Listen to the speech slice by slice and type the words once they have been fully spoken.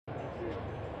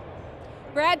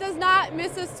Brad does not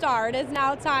miss a star. It is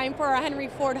now time for our Henry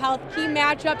Ford Health key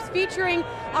matchups featuring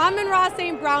Amon-Ra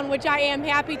St. Brown, which I am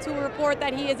happy to report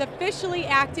that he is officially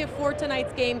active for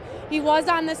tonight's game. He was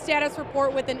on the status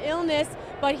report with an illness,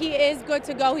 but he is good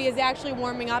to go. He is actually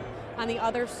warming up on the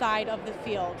other side of the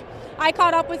field. I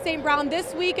caught up with St. Brown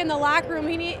this week in the locker room.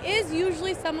 He is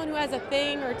usually someone who has a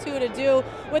thing or two to do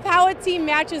with how a team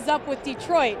matches up with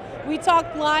Detroit. We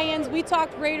talked Lions, we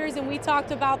talked Raiders, and we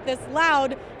talked about this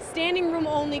loud, standing room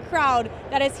only crowd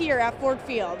that is here at Ford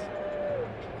Field.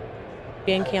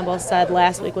 Dan Campbell said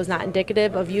last week was not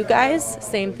indicative of you guys.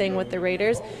 Same thing with the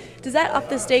Raiders. Does that up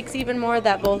the stakes even more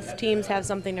that both teams have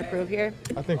something to prove here?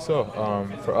 I think so.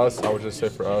 For us, I would just say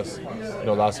for us,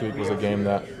 last week was a game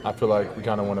that I feel like we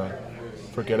kind of want to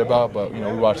forget about, but we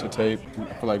watched the tape.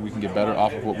 I feel like we can get better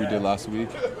off of what we did last week,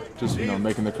 just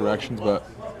making the corrections. But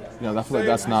I feel like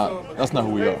that's not who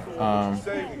we are.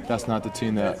 That's not the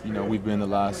team that we've been the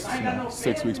last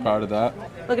 6 weeks prior to that.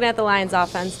 Looking at the Lions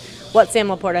offense, what Sam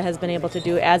Laporta has been able to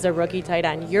do as a rookie tight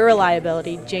end, your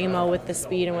reliability, J-Mo with the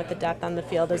speed and with the depth on the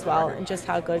field as well, and just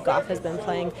how good Goff has been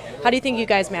playing. How do you think you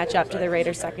guys match up to the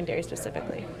Raiders secondary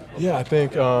specifically? Yeah, I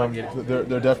think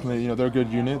they're definitely they're a good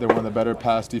unit. They're one of the better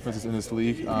pass defenses in this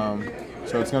league.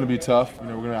 So it's going to be tough.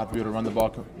 We're going to have to be able to run the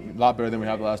ball a lot better than we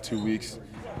have the last 2 weeks.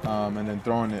 And then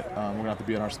throwing it, we're going to have to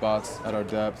be in our spots, at our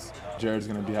depths. Jared's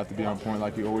going to have to be on point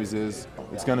like he always is.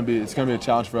 It's going to be a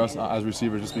challenge for us as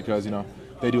receivers just because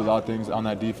they do a lot of things on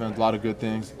that defense, a lot of good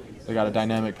things. They got a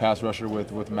dynamic pass rusher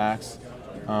with Max,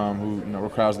 who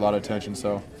requires a lot of attention.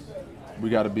 So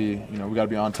we got to be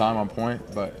on time, on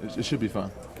point, but it should be fun.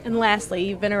 And lastly,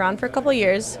 you've been around for a couple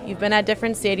years. You've been at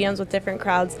different stadiums with different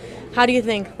crowds. How do you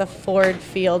think the Ford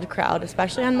Field crowd,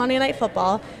 especially on Monday Night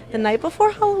Football, the night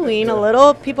before Halloween,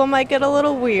 people might get a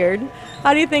little weird.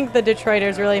 How do you think the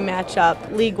Detroiters really match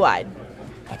up league-wide?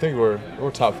 I think we're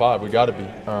top 5. We got to be.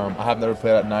 I have never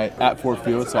played at night at Ford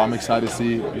Field, so I'm excited to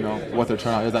see what their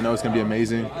turnout is. I know it's going to be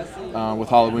amazing with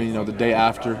Halloween. The day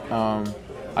after.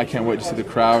 I can't wait to see the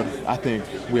crowd. I think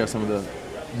we have some of the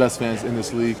best fans in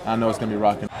this league. I know it's going to be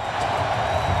rocking.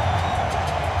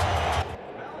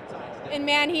 And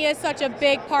man, he is such a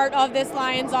big part of this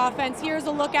Lions offense. Here's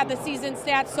a look at the season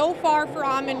stats so far for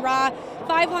Amon-Ra.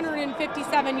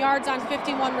 557 yards on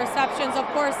 51 receptions. Of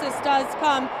course, this does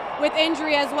come with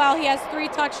injury as well. He has 3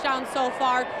 touchdowns so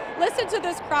far. Listen to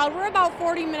this crowd. We're about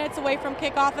 40 minutes away from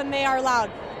kickoff, and they are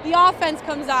loud. The offense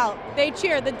comes out. They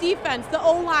cheer. The defense, the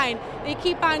O-line, they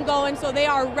keep on going, so they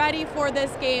are ready for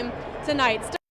this game tonight.